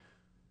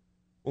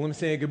Well, let me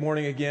say good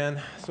morning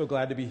again. So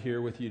glad to be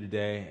here with you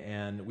today.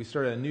 And we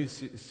started a new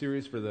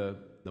series for the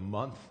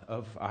month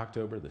of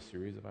October, the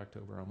series of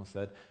October, I almost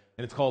said.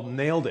 And it's called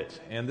Nailed It.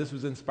 And this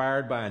was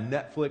inspired by a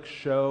Netflix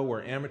show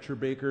where amateur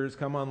bakers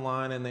come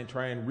online and they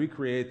try and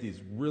recreate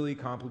these really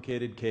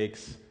complicated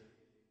cakes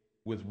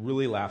with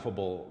really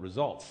laughable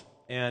results.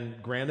 And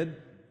granted,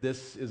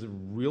 this is a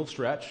real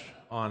stretch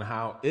on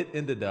how it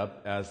ended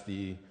up as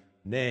the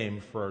name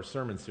for our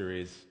sermon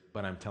series,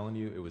 but I'm telling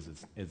you, it was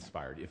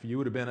inspired. If you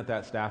would have been at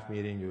that staff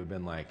meeting, you would have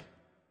been like,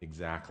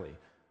 exactly.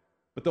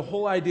 But the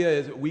whole idea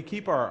is we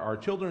keep our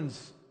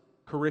children's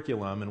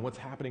curriculum and what's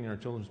happening in our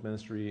children's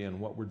ministry and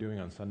what we're doing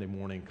on Sunday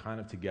morning kind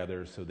of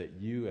together so that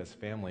you as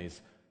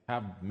families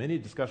have many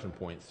discussion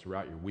points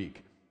throughout your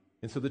week.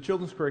 And so the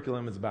children's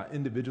curriculum is about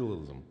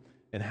individualism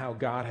and how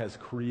God has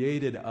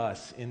created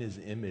us in His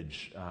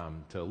image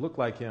to look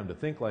like Him, to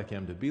think like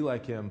Him, to be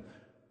like Him,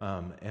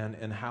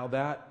 and how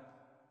that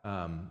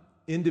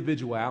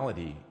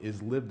individuality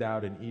is lived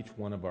out in each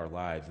one of our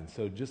lives. And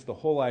so just the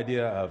whole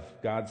idea of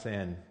God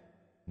saying,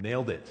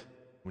 nailed it,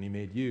 when He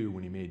made you,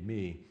 when He made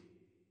me,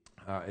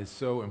 is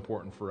so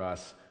important for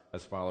us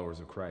as followers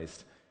of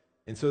Christ.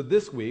 And so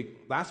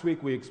last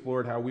week we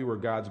explored how we were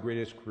God's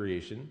greatest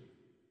creation.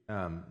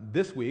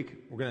 This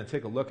week we're going to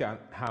take a look at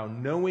how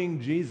knowing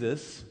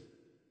Jesus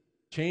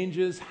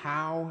changes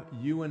how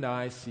you and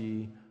I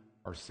see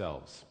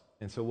ourselves.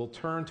 And so we'll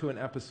turn to an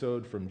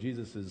episode from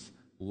Jesus'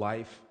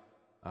 life,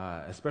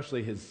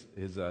 especially his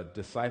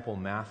disciple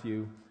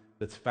Matthew,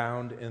 that's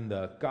found in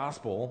the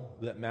gospel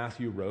that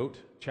Matthew wrote,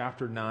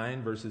 chapter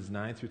 9, verses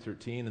 9 through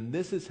 13. And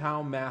this is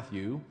how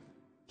Matthew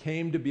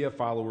came to be a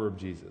follower of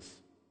Jesus.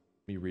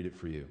 Let me read it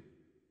for you.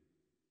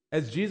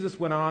 As Jesus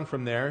went on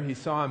from there, he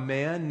saw a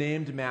man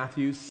named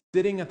Matthew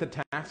sitting at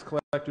the tax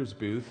collector's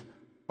booth.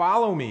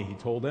 "Follow me," he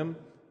told him.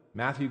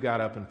 Matthew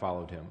got up and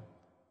followed him.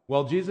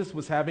 While Jesus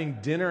was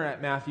having dinner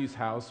at Matthew's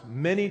house,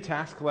 many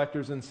tax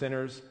collectors and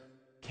sinners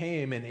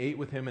came and ate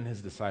with him and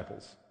his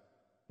disciples.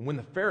 When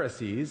the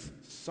Pharisees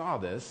saw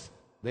this,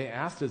 they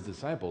asked his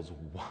disciples,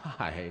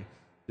 "Why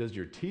does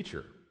your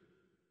teacher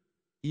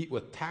eat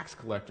with tax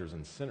collectors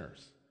and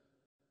sinners?"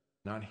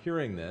 Not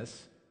hearing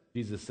this,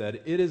 Jesus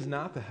said, "It is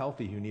not the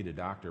healthy who need a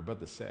doctor,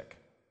 but the sick.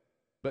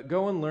 But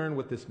go and learn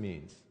what this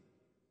means.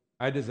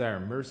 I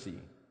desire mercy,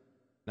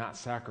 not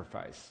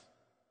sacrifice,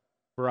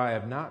 for I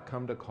have not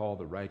come to call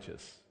the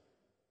righteous,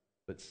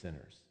 but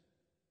sinners."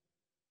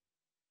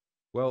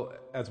 Well,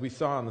 as we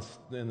saw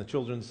in the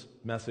children's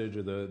message,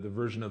 or the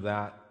version of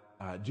that,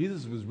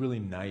 Jesus was really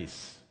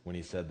nice when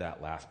he said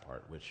that last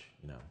part, which,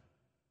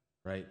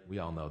 right? We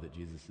all know that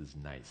Jesus is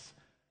nice.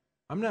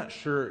 I'm not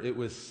sure it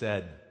was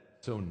said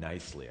so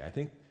nicely. I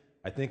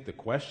think the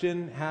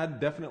question had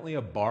definitely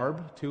a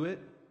barb to it,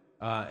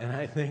 and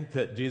I think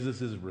that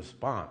Jesus'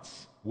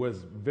 response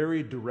was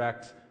very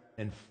direct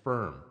and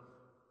firm.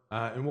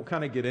 And we'll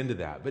kind of get into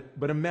that.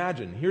 But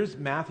imagine, here's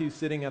Matthew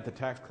sitting at the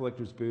tax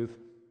collector's booth.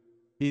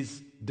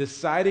 He's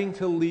deciding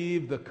to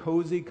leave the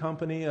cozy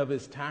company of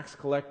his tax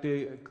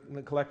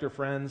collector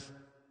friends,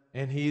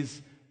 and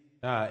he's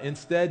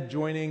instead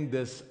joining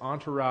this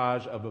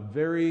entourage of a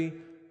very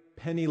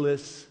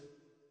penniless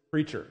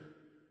preacher.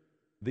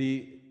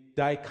 The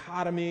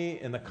dichotomy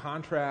and the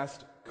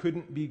contrast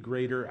couldn't be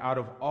greater. Out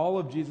of all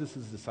of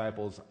Jesus'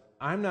 disciples,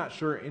 I'm not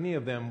sure any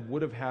of them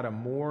would have had a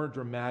more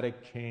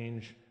dramatic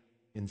change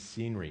in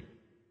scenery.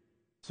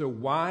 So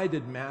why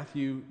did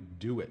Matthew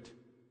do it?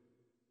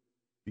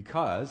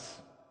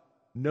 Because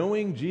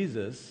knowing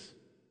Jesus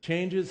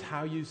changes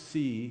how you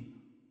see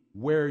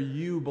where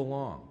you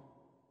belong.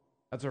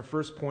 That's our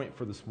first point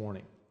for this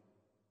morning.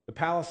 The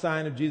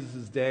Palestine of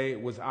Jesus' day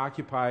was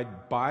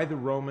occupied by the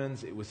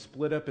Romans. It was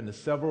split up into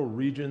several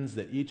regions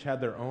that each had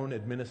their own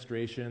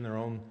administration, their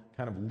own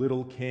kind of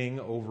little king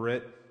over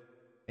it.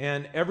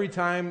 And every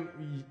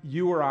time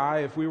you or I,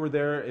 if we were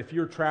there, if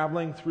you're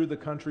traveling through the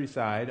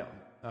countryside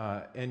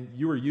and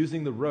you were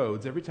using the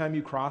roads, every time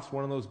you crossed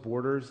one of those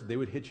borders, they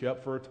would hit you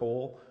up for a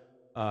toll.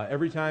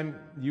 Every time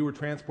you were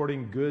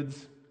transporting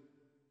goods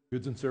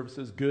and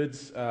services,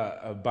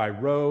 by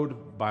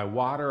road, by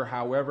water,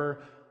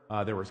 however,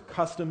 there was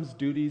customs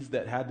duties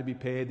that had to be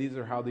paid. These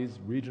are how these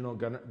regional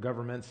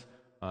governments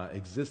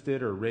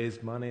existed or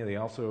raised money. They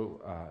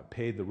also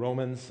paid the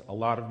Romans a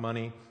lot of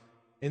money.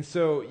 And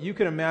so you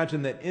can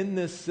imagine that in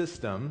this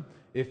system,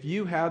 if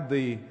you had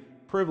the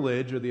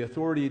privilege or the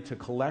authority to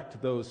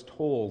collect those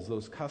tolls,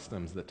 those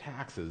customs, the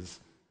taxes,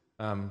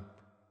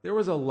 there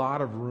was a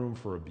lot of room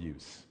for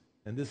abuse.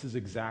 And this is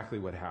exactly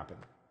what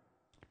happened.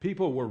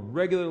 People were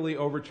regularly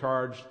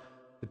overcharged.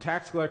 The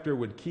tax collector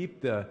would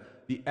keep the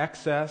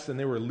excess, and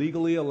they were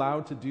legally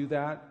allowed to do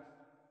that.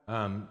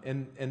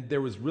 And there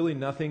was really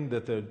nothing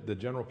that the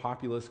general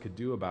populace could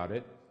do about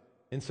it.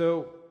 And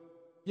so,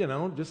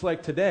 just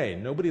like today,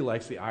 nobody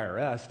likes the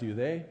IRS, do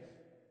they?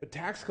 But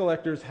tax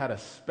collectors had a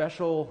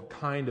special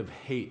kind of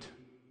hate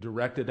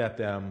directed at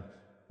them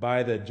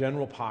by the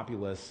general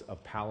populace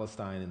of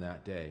Palestine in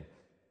that day.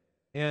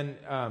 And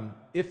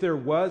there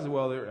was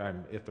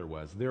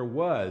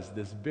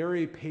this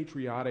very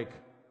patriotic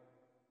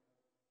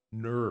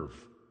nerve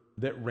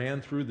that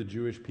ran through the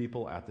Jewish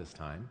people at this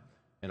time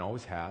and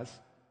always has.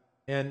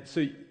 And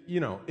so,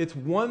 it's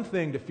one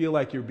thing to feel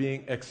like you're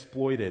being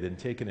exploited and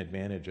taken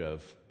advantage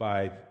of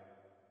by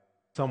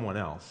someone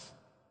else.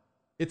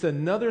 It's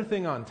another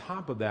thing on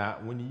top of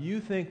that when you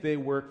think they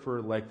work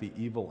for like the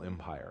evil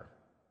empire.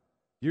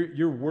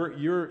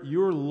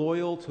 You're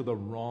loyal to the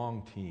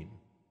wrong team.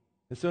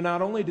 And so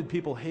not only did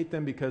people hate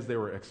them because they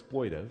were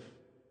exploitive,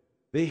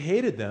 they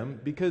hated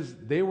them because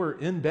they were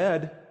in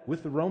bed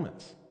with the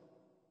Romans.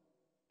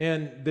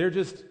 And they're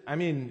just,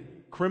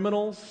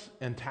 criminals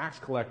and tax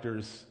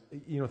collectors,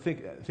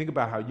 think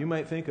about how you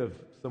might think of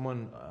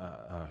someone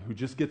who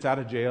just gets out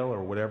of jail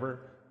or whatever.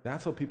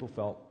 That's how people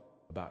felt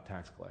about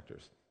tax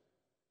collectors.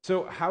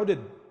 So how did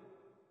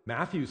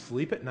Matthew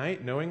sleep at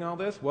night knowing all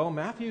this? Well,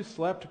 Matthew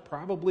slept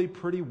probably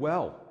pretty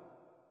well.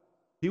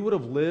 He would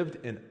have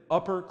lived in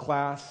upper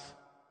class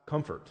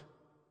comfort.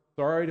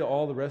 Sorry to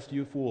all the rest of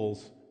you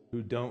fools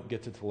who don't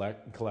get to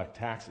collect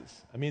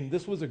taxes.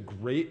 This was a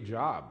great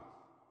job.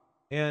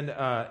 And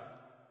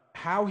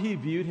how he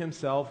viewed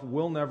himself,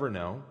 we'll never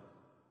know,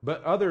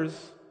 but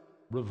others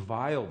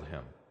reviled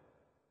him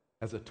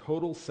as a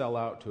total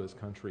sellout to his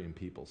country and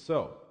people.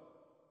 So,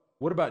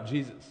 what about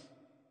Jesus?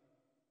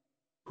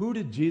 Who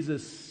did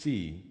Jesus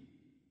see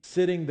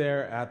sitting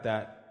there at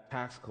that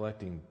tax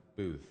collecting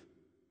booth?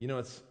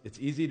 It's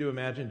easy to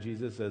imagine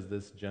Jesus as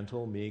this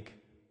gentle, meek,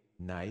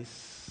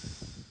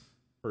 nice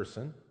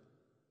person.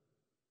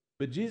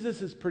 But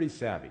Jesus is pretty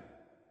savvy.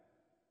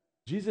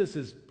 Jesus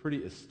is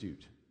pretty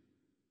astute.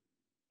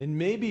 And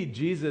maybe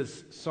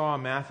Jesus saw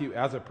Matthew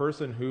as a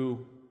person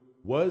who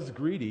was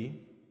greedy,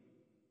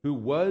 who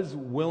was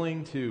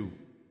willing to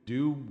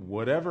do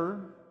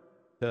whatever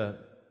to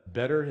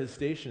better his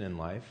station in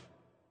life.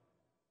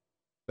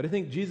 But I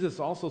think Jesus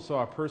also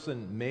saw a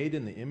person made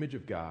in the image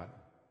of God,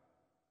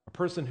 a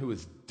person who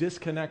is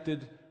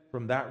disconnected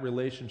from that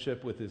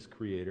relationship with his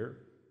Creator,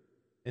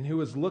 and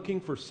who is looking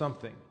for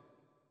something,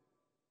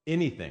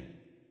 anything,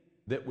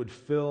 that would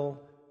fill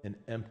an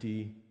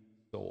empty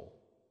soul.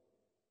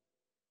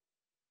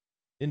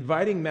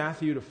 Inviting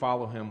Matthew to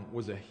follow him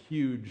was a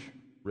huge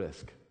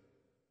risk.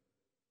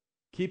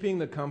 Keeping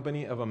the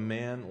company of a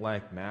man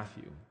like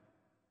Matthew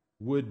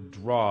would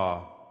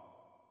draw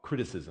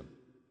criticism.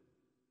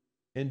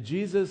 And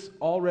Jesus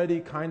already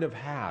kind of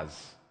has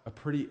a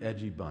pretty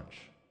edgy bunch.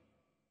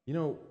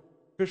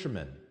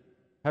 Fishermen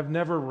have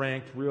never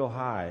ranked real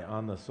high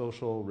on the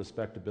social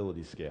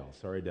respectability scale.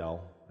 Sorry,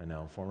 Del. I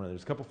know.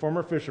 There's a couple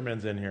former fishermen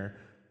in here.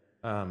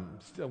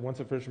 Once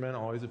a fisherman,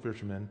 always a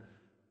fisherman.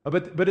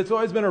 But it's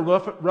always been a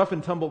rough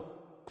and tumble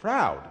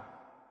crowd.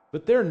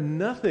 But they're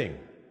nothing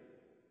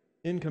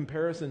in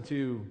comparison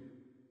to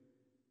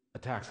a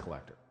tax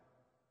collector.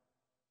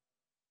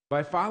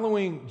 By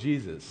following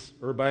Jesus,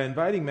 or by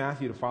inviting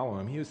Matthew to follow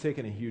him, he was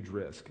taking a huge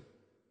risk.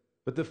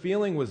 But the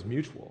feeling was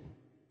mutual.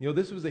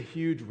 This was a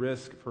huge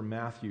risk for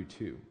Matthew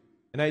too.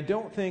 And I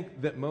don't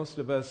think that most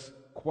of us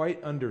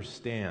quite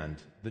understand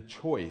the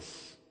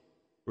choice,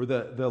 or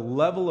the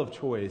level of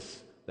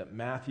choice that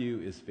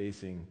Matthew is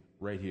facing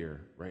right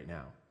here, right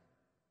now.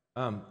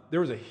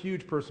 There was a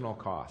huge personal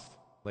cost,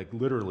 like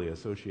literally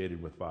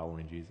associated with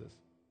following Jesus.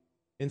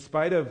 In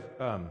spite of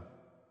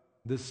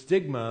the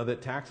stigma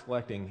that tax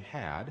collecting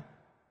had,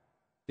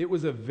 it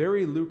was a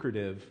very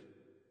lucrative,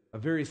 a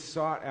very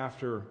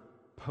sought-after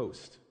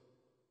post.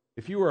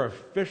 If you were a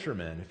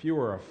fisherman, if you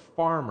were a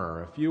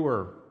farmer, if you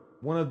were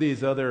one of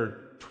these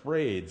other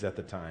trades at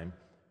the time,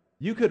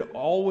 you could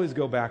always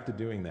go back to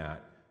doing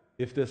that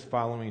if this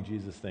following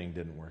Jesus thing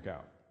didn't work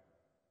out.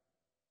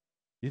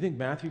 You think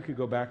Matthew could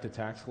go back to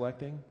tax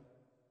collecting?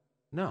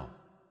 No.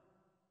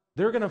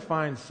 They're going to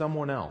find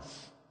someone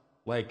else,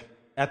 like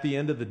at the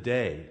end of the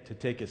day, to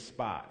take his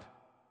spot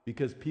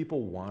because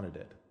people wanted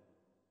it.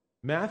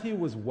 Matthew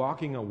was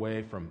walking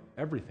away from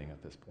everything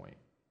at this point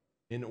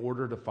in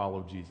order to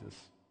follow Jesus.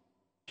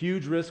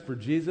 Huge risk for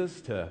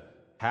Jesus to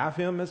have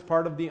him as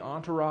part of the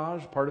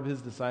entourage, part of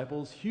his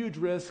disciples. Huge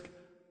risk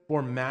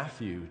for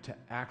Matthew to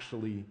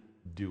actually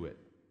do it.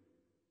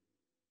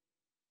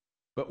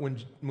 But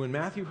when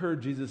Matthew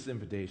heard Jesus'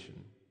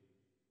 invitation,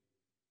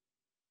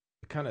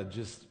 it kind of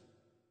just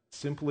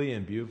simply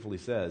and beautifully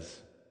says,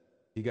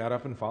 he got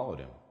up and followed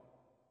him.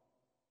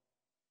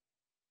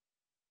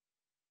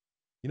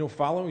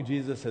 Following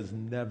Jesus has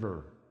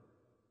never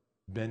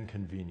been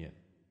convenient.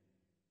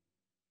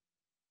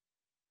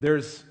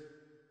 There's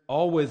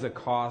always a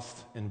cost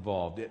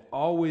involved. It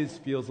always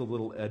feels a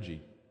little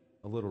edgy,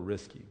 a little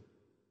risky.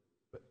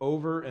 But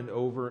over and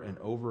over and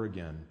over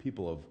again,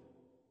 people have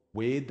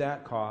weighed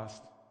that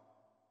cost,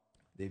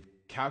 they've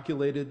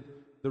calculated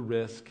the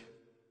risk,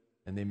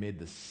 and they made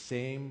the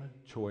same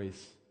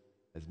choice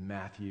as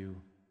Matthew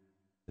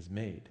has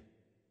made.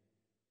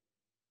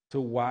 So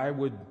why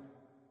would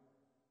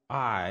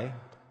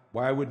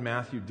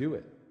Matthew do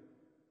it?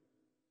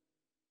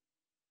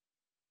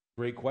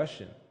 Great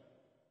question.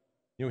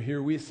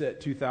 Here we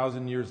sit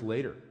 2,000 years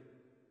later,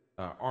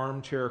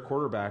 armchair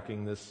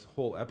quarterbacking this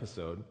whole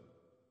episode,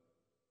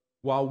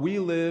 while we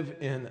live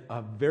in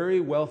a very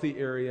wealthy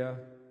area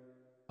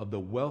of the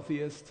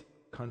wealthiest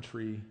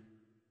country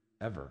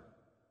ever.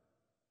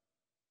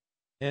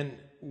 And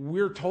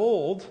we're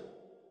told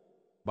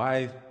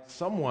by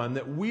someone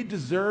that we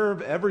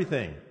deserve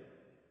everything,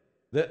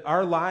 that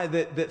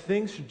that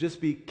things should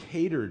just be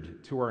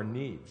catered to our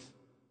needs.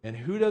 And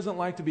who doesn't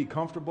like to be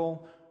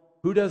comfortable?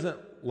 Who doesn't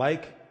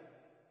like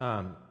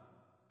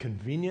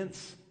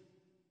convenience?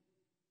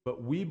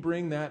 But we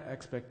bring that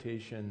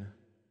expectation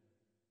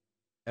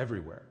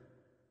everywhere.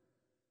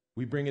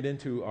 We bring it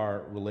into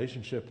our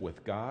relationship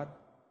with God.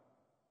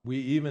 We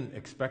even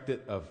expect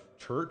it of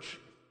church.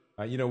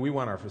 We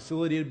want our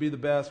facility to be the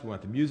best. We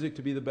want the music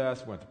to be the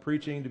best. We want the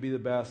preaching to be the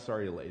best.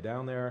 Sorry to lay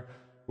down there.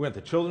 We want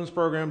the children's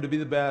program to be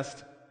the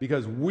best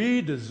because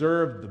we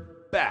deserve the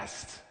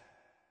best.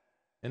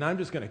 And I'm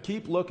just going to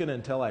keep looking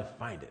until I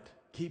find it.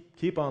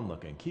 Keep on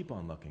looking, keep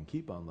on looking,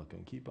 keep on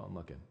looking, keep on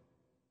looking.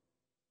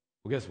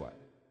 Well, guess what?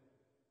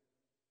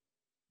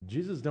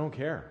 Jesus don't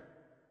care.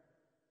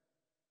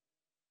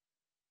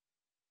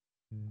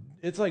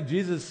 It's like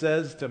Jesus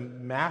says to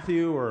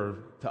Matthew or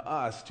to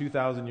us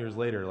 2,000 years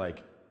later,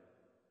 like,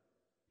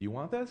 you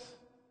want this?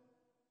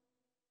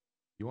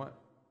 You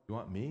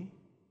want me?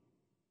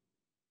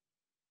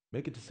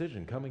 Make a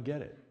decision. Come and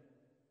get it.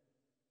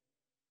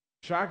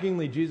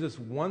 Shockingly, Jesus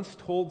once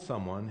told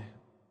someone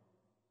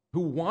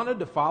who wanted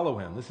to follow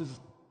him. This is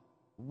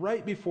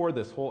right before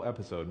this whole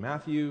episode.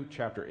 Matthew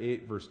chapter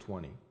 8, verse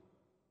 20.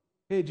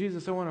 Hey,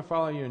 Jesus, I want to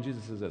follow you. And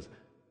Jesus says this,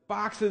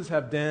 foxes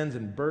have dens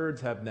and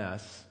birds have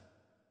nests,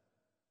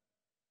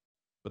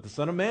 but the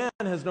Son of Man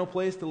has no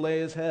place to lay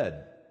his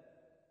head.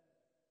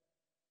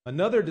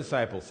 Another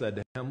disciple said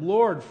to him,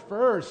 Lord,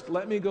 first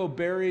let me go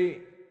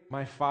bury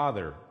my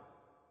father.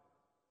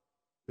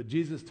 But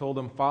Jesus told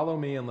him, follow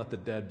me and let the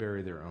dead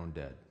bury their own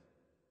dead.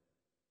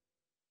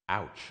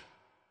 Ouch.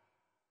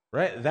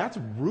 Right? That's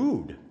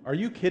rude. Are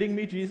you kidding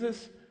me,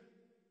 Jesus?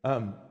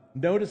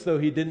 Notice, though,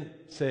 he didn't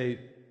say,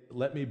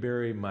 let me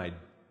bury my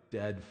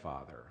dead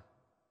father.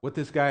 What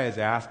this guy is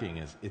asking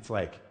is, it's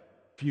like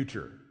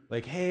future.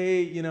 Like,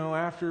 hey,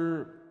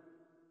 after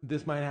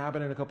this might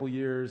happen in a couple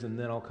years, and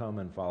then I'll come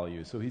and follow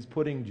you. So he's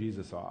putting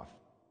Jesus off.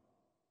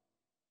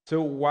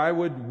 So why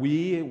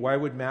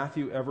would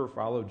Matthew ever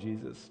follow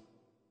Jesus?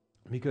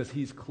 Because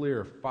he's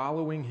clear,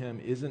 following him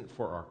isn't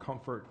for our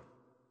comfort,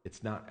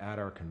 it's not at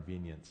our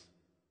convenience.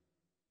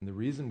 And the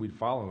reason we'd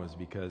follow him is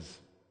because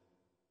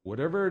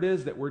whatever it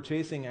is that we're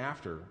chasing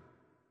after,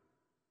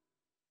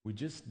 we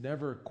just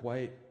never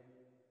quite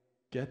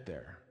get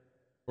there.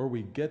 Or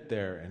we get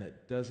there and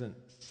it doesn't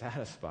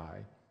satisfy.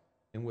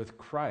 And with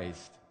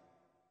Christ,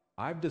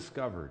 I've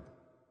discovered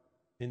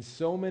in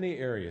so many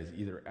areas,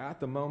 either at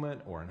the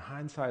moment or in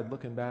hindsight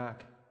looking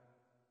back,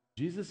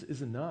 Jesus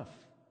is enough.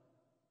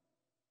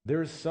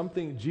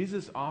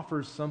 Jesus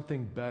offers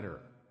something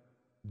better.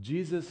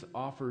 Jesus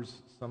offers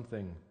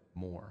something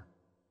more.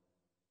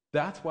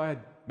 That's why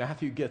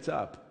Matthew gets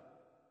up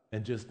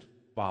and just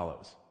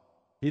follows.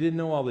 He didn't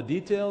know all the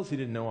details. He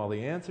didn't know all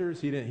the answers.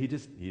 He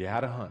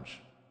had a hunch.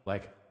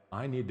 Like,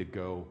 I need to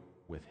go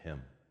with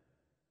him.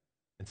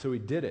 And so he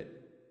did it.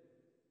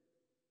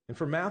 And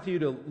for Matthew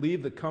to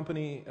leave the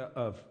company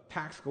of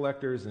tax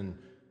collectors and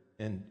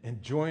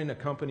join a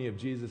company of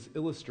Jesus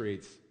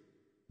illustrates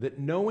that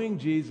knowing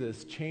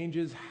Jesus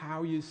changes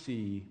how you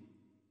see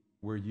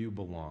where you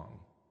belong.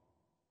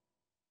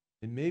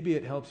 And maybe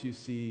it helps you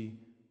see,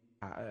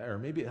 or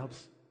maybe it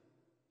helps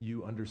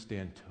you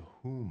understand to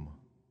whom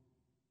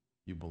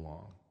you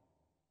belong.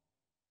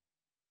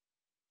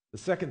 The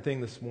second thing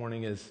this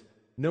morning is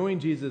knowing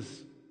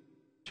Jesus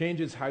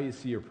changes how you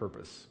see your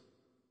purpose.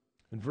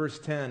 In verse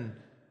 10,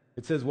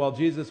 it says, while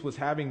Jesus was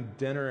having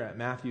dinner at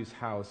Matthew's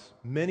house,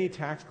 many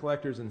tax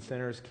collectors and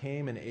sinners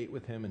came and ate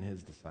with him and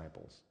his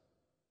disciples.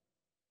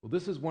 Well,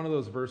 this is one of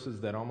those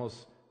verses that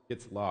almost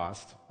gets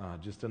lost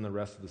just in the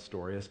rest of the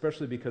story,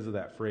 especially because of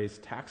that phrase,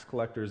 tax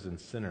collectors and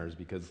sinners,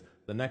 because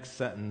the next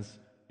sentence,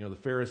 the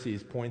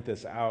Pharisees point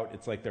this out.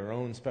 It's like their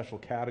own special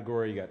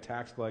category. You got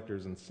tax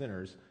collectors and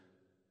sinners.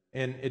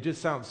 And it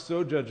just sounds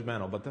so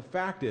judgmental. But the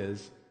fact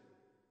is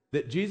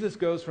that Jesus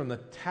goes from the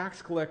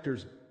tax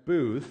collector's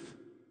booth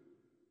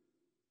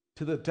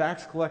to the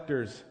tax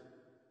collector's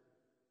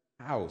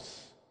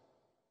house.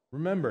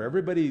 Remember,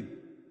 everybody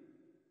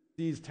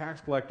sees tax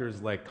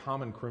collectors like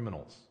common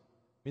criminals.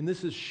 I mean,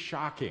 this is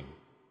shocking.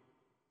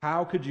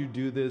 How could you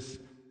do this,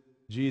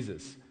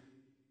 Jesus?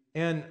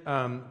 And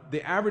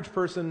the average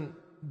person,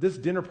 this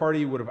dinner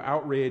party would have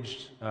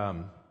outraged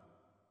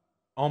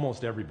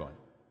almost everybody.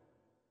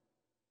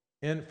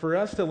 And for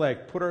us to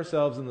put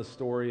ourselves in the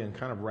story and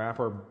kind of wrap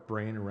our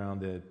brain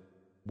around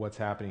what's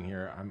happening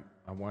here,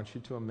 I want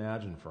you to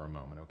imagine for a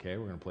moment, okay?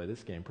 We're going to play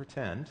this game.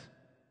 Pretend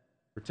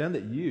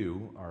that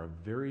you are a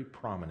very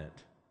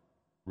prominent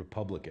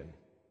Republican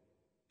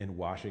in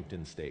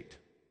Washington State,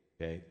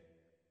 okay?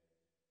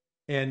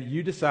 And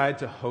you decide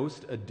to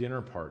host a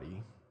dinner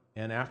party,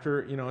 and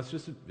after,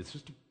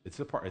 it's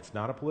a party. It's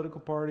not a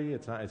political party.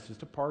 It's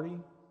just a party.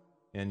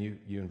 And you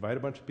invite a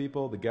bunch of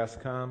people, the guests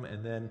come,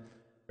 and then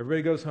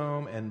everybody goes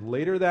home, and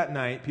later that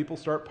night, people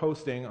start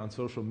posting on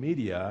social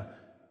media,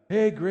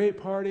 hey,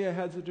 great party, I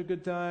had such a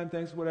good time,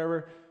 thanks,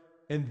 whatever.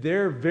 And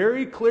there,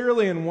 very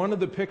clearly in one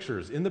of the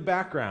pictures in the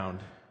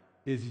background,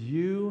 is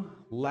you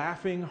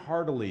laughing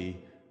heartily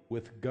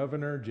with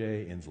Governor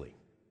Jay Inslee.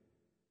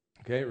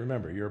 Okay,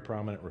 remember, you're a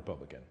prominent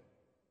Republican.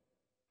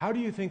 How do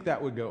you think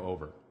that would go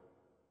over?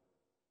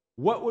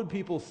 What would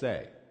people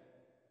say?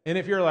 And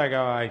if you're like,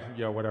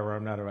 whatever,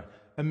 I'm not a...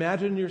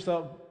 Imagine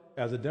yourself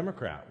as a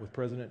Democrat with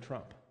President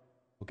Trump.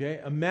 Okay,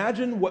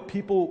 imagine what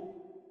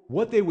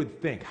they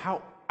would think,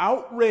 how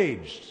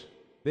outraged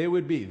they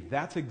would be.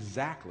 That's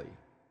exactly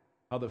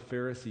how the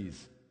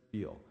Pharisees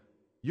feel.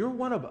 You're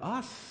one of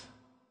us.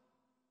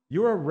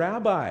 You're a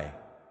rabbi.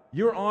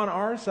 You're on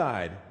our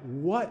side.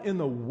 What in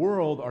the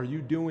world are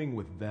you doing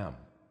with them?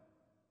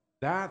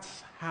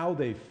 That's how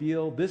they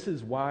feel. This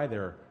is why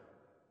they're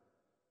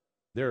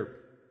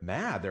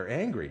mad. They're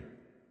angry.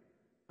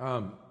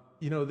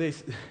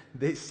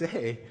 They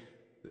say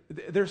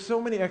there's so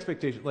many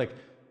expectations. Like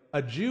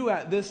a Jew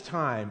at this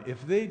time,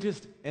 if they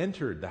just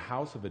entered the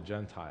house of a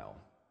Gentile,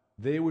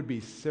 they would be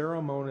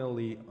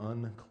ceremonially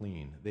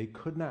unclean. They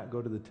could not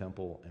go to the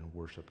temple and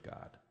worship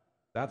God.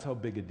 That's how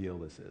big a deal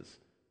this is.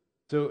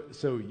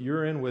 So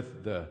you're in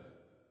with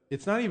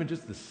it's not even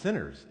just the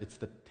sinners, it's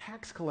the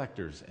tax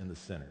collectors and the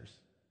sinners.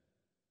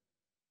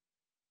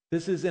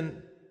 This is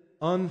an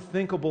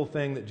unthinkable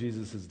thing that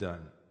Jesus has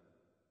done.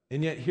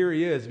 And yet here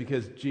he is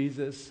because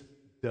Jesus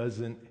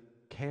doesn't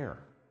care.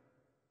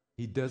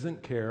 He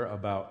doesn't care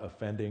about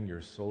offending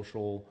your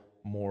social,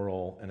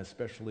 moral, and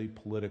especially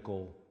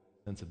political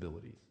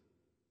sensibilities.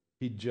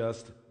 He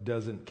just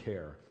doesn't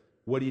care.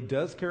 What he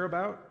does care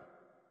about,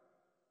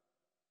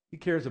 he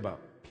cares about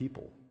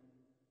people,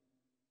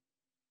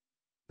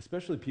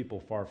 especially people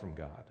far from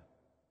God.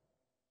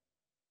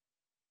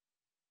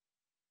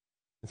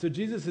 And so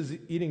Jesus is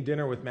eating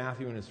dinner with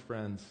Matthew and his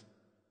friends.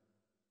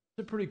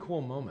 It's a pretty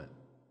cool moment.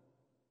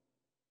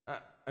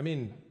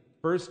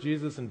 First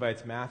Jesus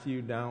invites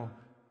Matthew. Now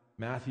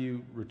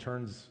Matthew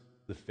returns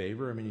the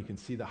favor. You can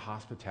see the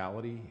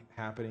hospitality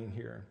happening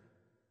here.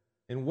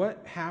 And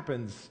what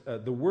happens,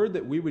 the word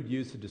that we would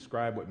use to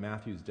describe what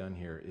Matthew's done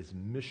here is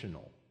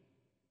missional.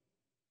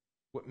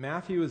 What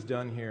Matthew has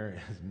done here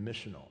is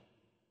missional.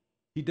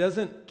 He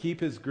doesn't keep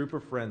his group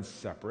of friends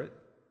separate.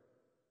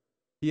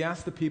 He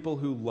asks the people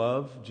who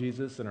love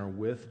Jesus and are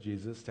with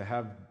Jesus to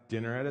have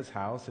dinner at his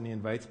house, and he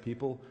invites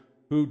people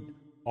who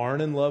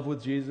aren't in love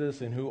with Jesus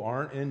and who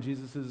aren't in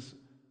Jesus'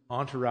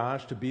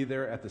 entourage to be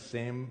there at the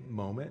same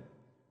moment.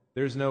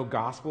 There's no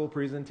gospel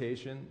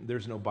presentation.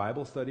 There's no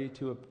Bible study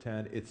to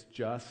attend. It's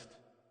just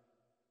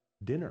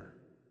dinner.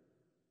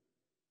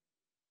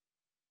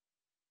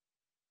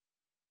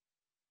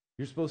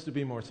 You're supposed to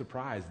be more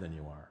surprised than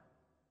you are.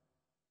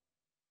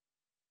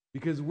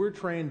 Because we're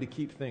trained to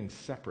keep things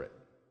separate.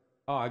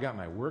 Oh, I got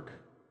my work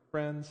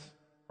friends,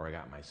 or I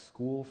got my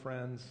school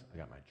friends, I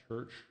got my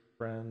church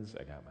friends,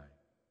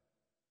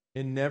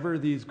 and never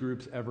these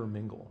groups ever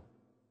mingle.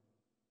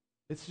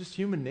 It's just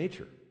human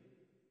nature.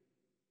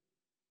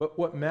 But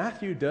what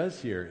Matthew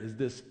does here is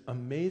this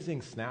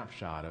amazing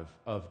snapshot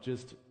of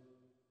just,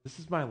 this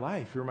is my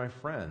life, you're my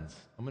friends,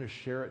 I'm going to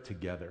share it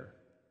together.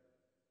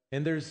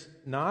 And there's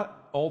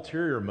not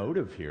ulterior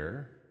motive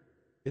here,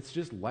 it's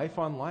just life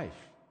on life.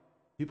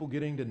 People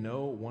getting to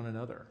know one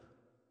another.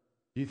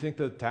 Do you think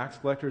the tax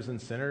collectors and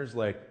sinners,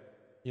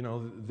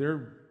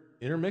 they're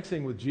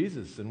intermixing with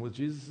Jesus and with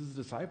Jesus'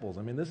 disciples?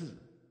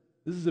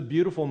 This is a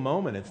beautiful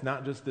moment. It's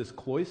not just this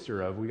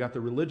cloister of we got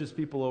the religious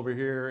people over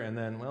here and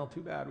then, well,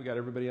 too bad, we got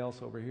everybody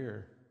else over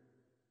here.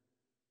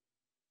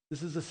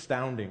 This is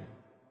astounding.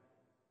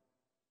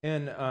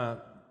 And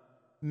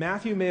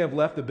Matthew may have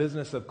left the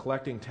business of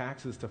collecting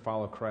taxes to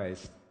follow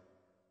Christ,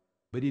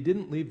 but he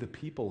didn't leave the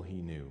people he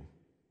knew,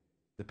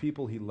 the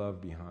people he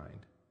loved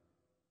behind.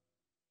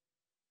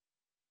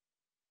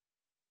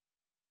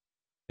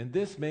 And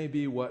this may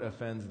be what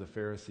offends the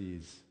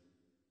Pharisees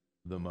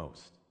the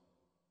most.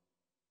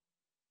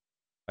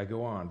 I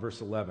go on,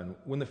 verse 11.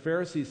 When the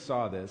Pharisees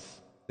saw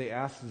this, they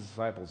asked his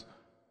disciples,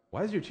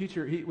 "Why does your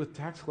teacher eat with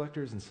tax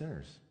collectors and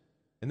sinners?"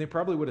 And they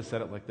probably would have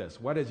said it like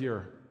this: "Why does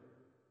your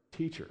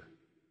teacher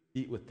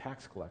eat with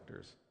tax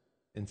collectors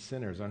and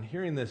sinners?" On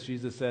hearing this,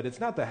 Jesus said,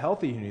 "It's not the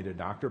healthy who need a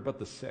doctor, but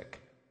the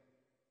sick.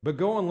 But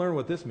go and learn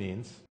what this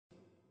means.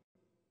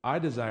 I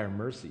desire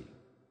mercy,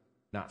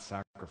 not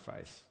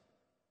sacrifice.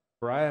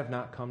 For I have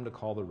not come to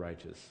call the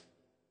righteous,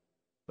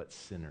 but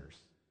sinners."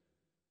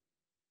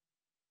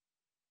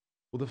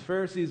 Well, the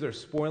Pharisees are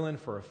spoiling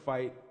for a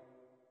fight.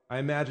 I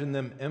imagine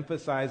them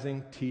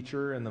emphasizing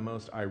teacher in the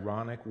most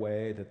ironic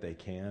way that they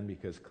can,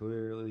 because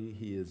clearly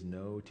he is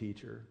no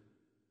teacher.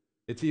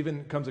 It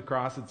even comes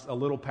across, it's a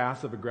little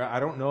passive-aggressive. I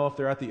don't know if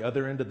they're at the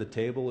other end of the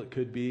table, it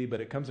could be, but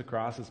it comes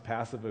across as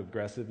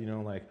passive-aggressive,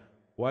 like,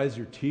 "Why is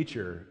your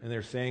teacher?" And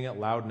they're saying it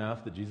loud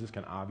enough that Jesus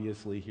can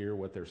obviously hear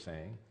what they're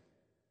saying.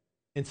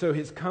 And so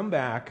his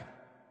comeback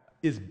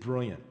is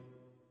brilliant.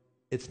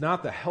 It's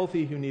not the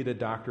healthy who need a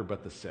doctor,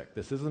 but the sick.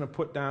 This isn't a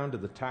put down to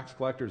the tax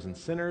collectors and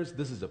sinners.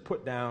 This is a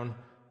put down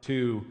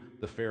to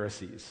the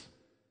Pharisees.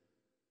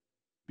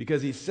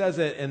 Because he says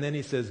it, and then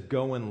he says,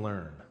 "Go and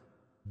learn."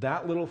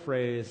 That little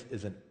phrase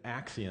is an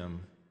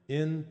axiom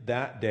in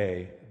that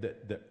day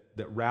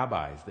that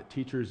rabbis, that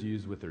teachers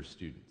use with their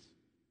students.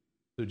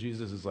 So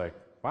Jesus is like,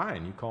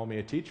 fine, you call me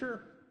a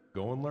teacher?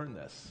 Go and learn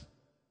this.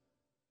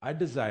 I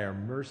desire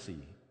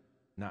mercy,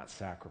 not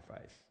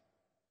sacrifice.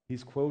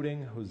 He's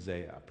quoting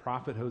Hosea,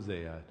 prophet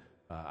Hosea,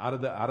 out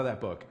of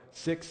that book,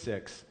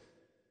 6:6.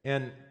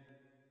 And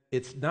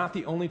it's not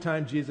the only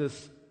time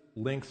Jesus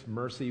links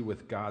mercy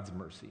with God's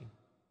mercy.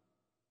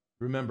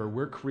 Remember,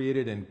 we're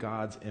created in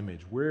God's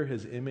image. We're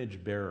his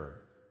image bearer.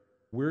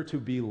 We're to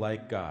be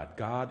like God.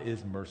 God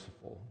is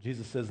merciful.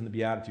 Jesus says in the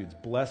Beatitudes,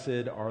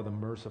 "Blessed are the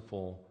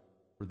merciful,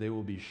 for they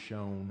will be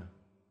shown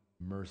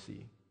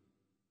mercy."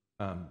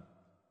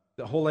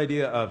 The whole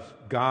idea of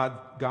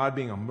God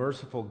being a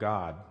merciful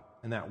God,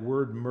 and that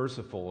word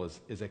merciful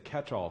is a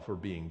catch-all for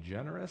being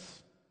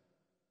generous,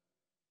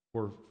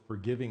 for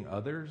forgiving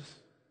others,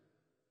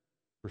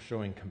 for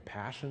showing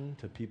compassion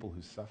to people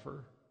who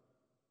suffer,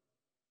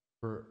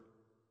 for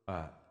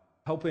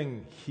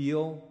helping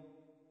heal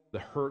the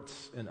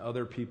hurts in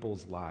other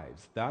people's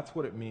lives. That's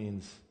what it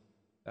means.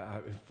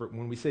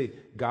 When we say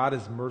God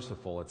is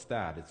merciful, it's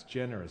that. It's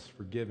generous,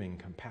 forgiving,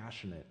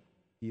 compassionate,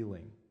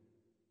 healing.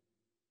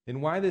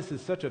 And why this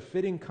is such a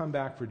fitting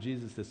comeback for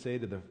Jesus to say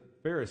to the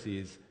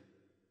Pharisees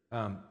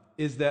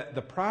is that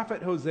the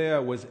prophet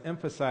Hosea was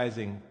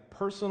emphasizing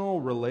personal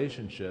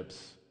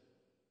relationships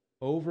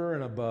over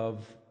and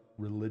above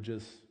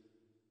religious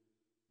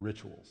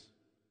rituals.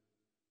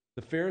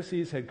 The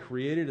Pharisees had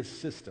created a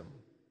system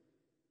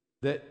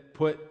that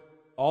put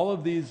all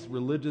of these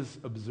religious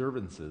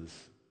observances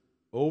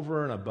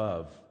over and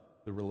above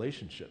the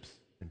relationships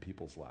in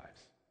people's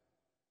lives.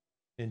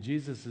 And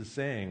Jesus is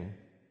saying,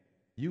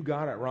 you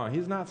got it wrong.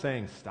 He's not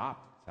saying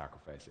stop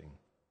sacrificing.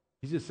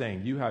 He's just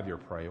saying you have your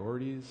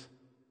priorities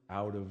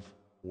out of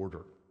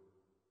order.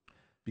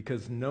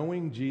 Because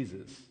knowing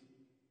Jesus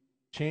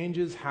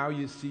changes how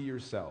you see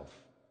yourself.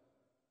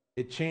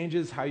 It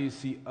changes how you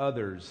see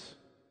others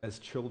as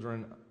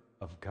children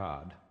of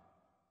God.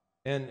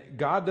 And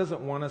God doesn't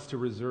want us to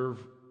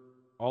reserve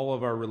all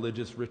of our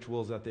religious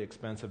rituals at the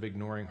expense of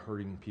ignoring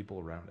hurting people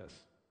around us.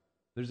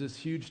 There's this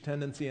huge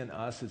tendency in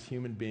us as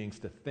human beings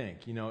to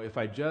think, if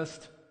I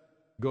just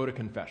go to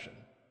confession,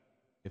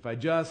 if I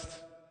just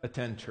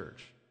attend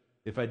church,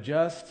 if I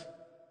just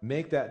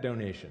make that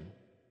donation,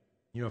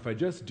 if I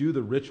just do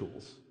the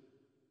rituals,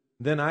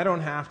 then I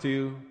don't have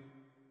to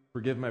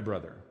forgive my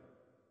brother.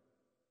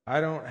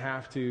 I don't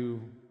have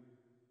to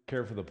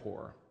care for the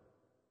poor.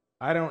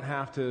 I don't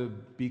have to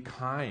be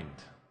kind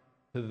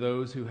to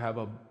those who have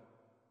a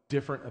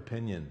different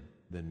opinion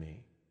than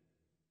me.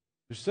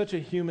 There's such a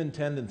human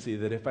tendency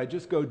that if I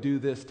just go do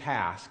this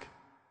task,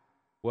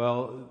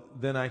 well,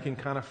 then I can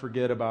kind of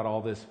forget about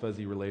all this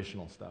fuzzy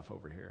relational stuff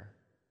over here.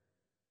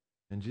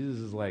 And Jesus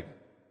is like,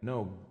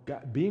 no,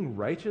 God, being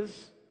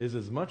righteous is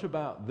as much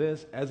about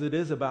this as it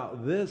is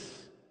about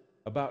this,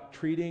 about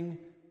treating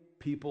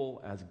people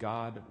as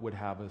God would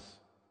have us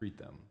treat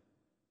them.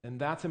 And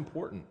that's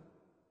important.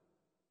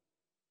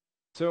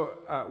 So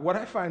what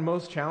I find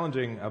most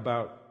challenging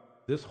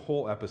about this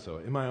whole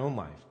episode in my own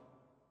life,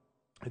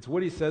 it's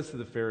what he says to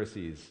the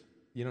Pharisees.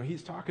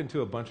 He's talking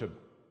to a bunch of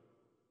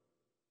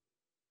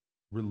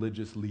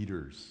religious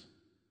leaders,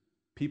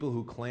 people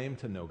who claim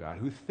to know God,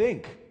 who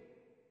think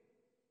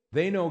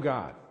they know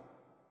God.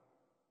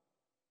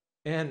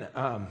 And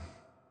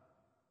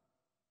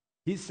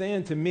he's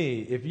saying to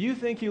me, if you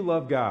think you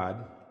love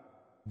God,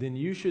 then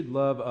you should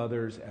love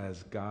others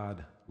as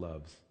God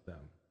loves them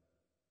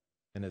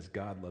and as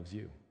God loves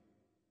you.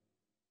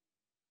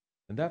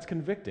 And that's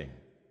convicting.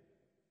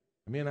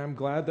 I'm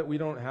glad that we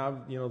don't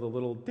have, the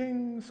little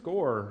ding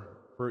score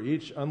for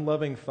each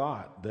unloving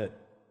thought that,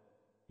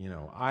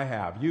 I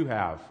have, you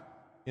have,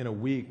 in a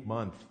week,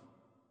 month,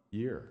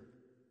 year.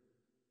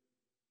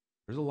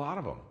 There's a lot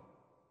of them.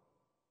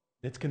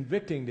 It's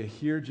convicting to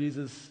hear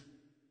Jesus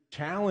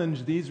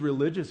challenge these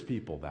religious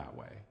people that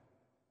way.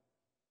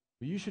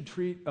 You should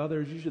treat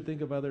others, you should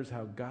think of others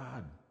how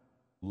God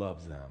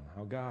loves them,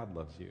 how God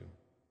loves you.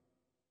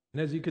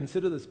 And as you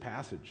consider this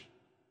passage,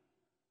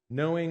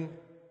 knowing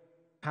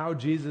how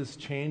Jesus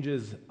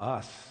changes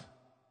us,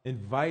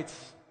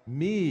 invites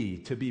me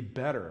to be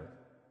better,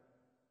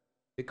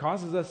 it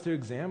causes us to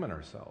examine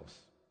ourselves.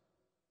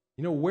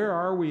 Where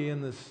are we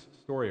in this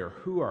story, or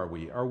who are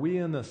we? Are we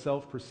in the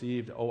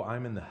self-perceived,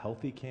 I'm in the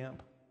healthy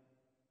camp?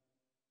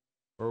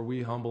 Or are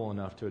we humble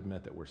enough to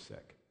admit that we're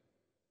sick?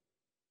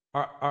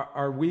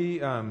 Are we,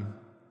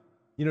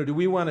 do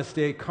we want to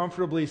stay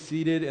comfortably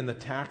seated in the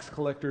tax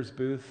collector's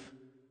booth?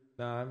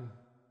 Nah,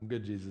 I'm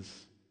good,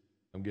 Jesus.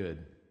 I'm good.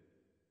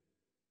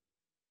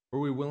 Or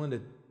are we willing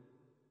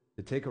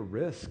to take a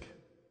risk,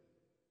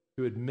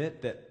 to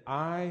admit that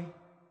I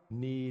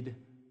need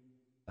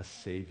a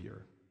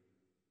Savior?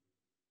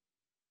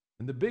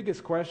 And the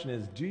biggest question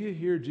is, do you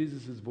hear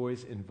Jesus'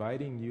 voice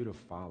inviting you to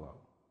follow?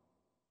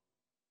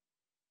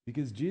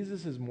 Because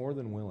Jesus is more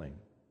than willing.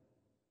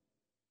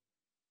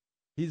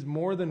 He's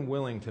more than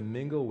willing to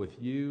mingle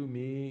with you,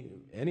 me,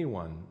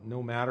 anyone,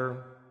 no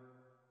matter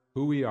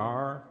who we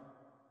are,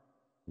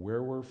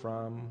 where we're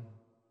from,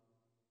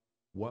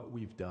 what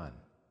we've done.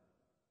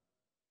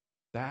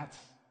 That's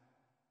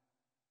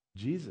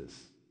Jesus.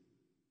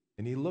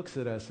 And he looks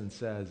at us and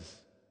says,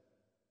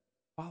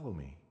 follow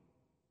me.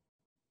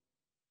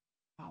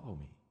 Follow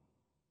me.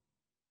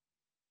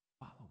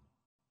 Follow me.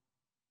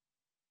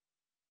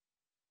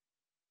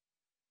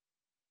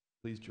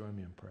 Please join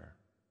me in prayer.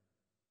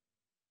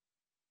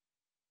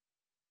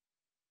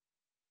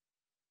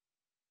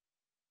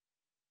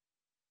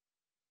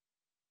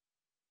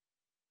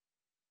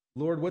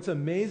 Lord, what's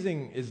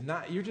amazing is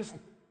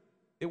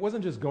it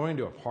wasn't just going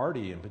to a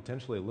party and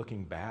potentially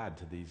looking bad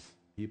to these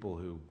people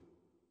who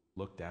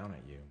look down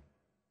at you.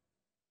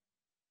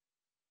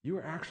 You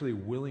were actually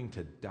willing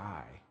to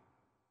die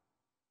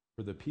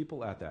for the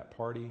people at that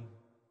party,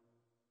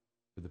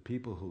 for the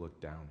people who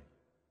looked down at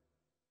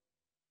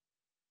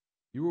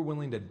you. You were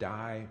willing to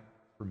die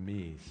for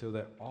me so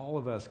that all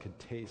of us could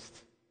taste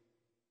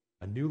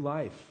a new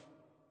life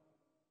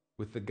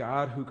with the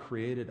God who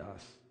created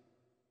us.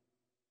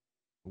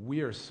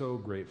 We are so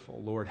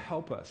grateful. Lord,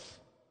 help us.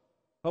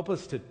 Help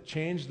us to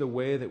change the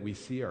way that we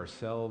see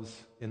ourselves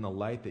in the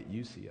light that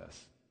you see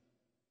us.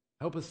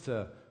 Help us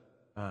to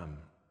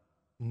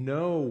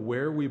know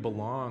where we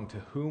belong, to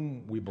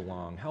whom we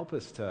belong. Help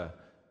us to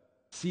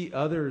see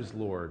others,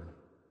 Lord,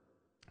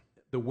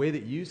 the way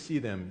that you see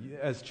them,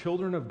 as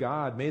children of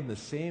God, made in the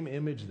same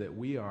image that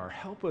we are.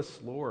 Help us,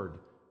 Lord,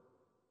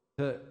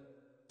 to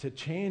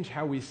change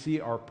how we see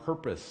our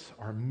purpose,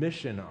 our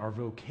mission, our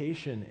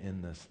vocation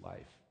in this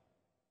life.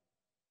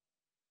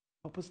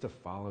 Help us to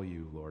follow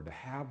you, Lord, to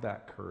have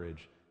that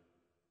courage.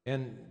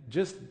 And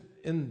just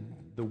in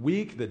the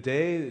week, the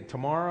day,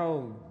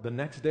 tomorrow, the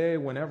next day,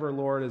 whenever,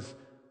 Lord,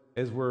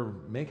 as we're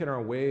making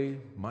our way,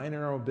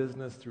 minding our own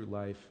business through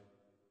life,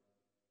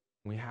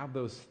 we have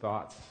those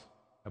thoughts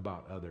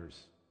about others.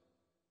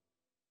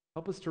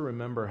 Help us to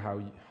remember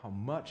how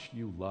much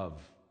you love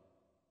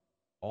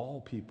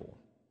all people,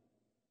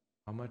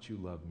 how much you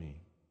love me.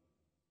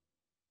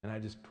 And I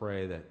just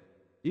pray that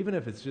even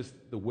if it's just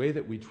the way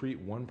that we treat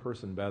one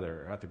person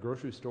better at the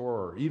grocery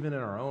store or even in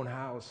our own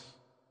house,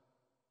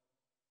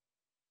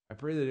 I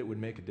pray that it would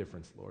make a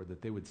difference, Lord,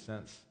 that they would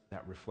sense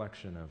that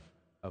reflection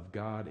of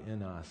God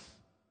in us,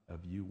 of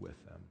you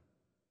with them.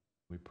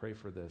 We pray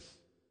for this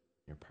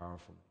in your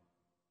powerful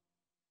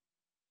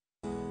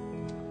name.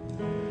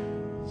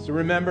 So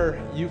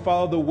remember, you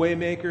follow the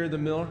Waymaker, the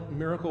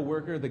miracle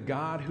worker, the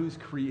God who's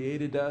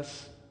created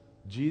us,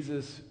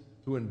 Jesus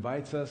who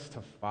invites us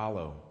to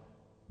follow.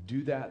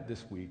 Do that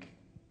this week.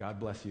 God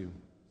bless you.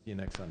 See you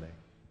next Sunday.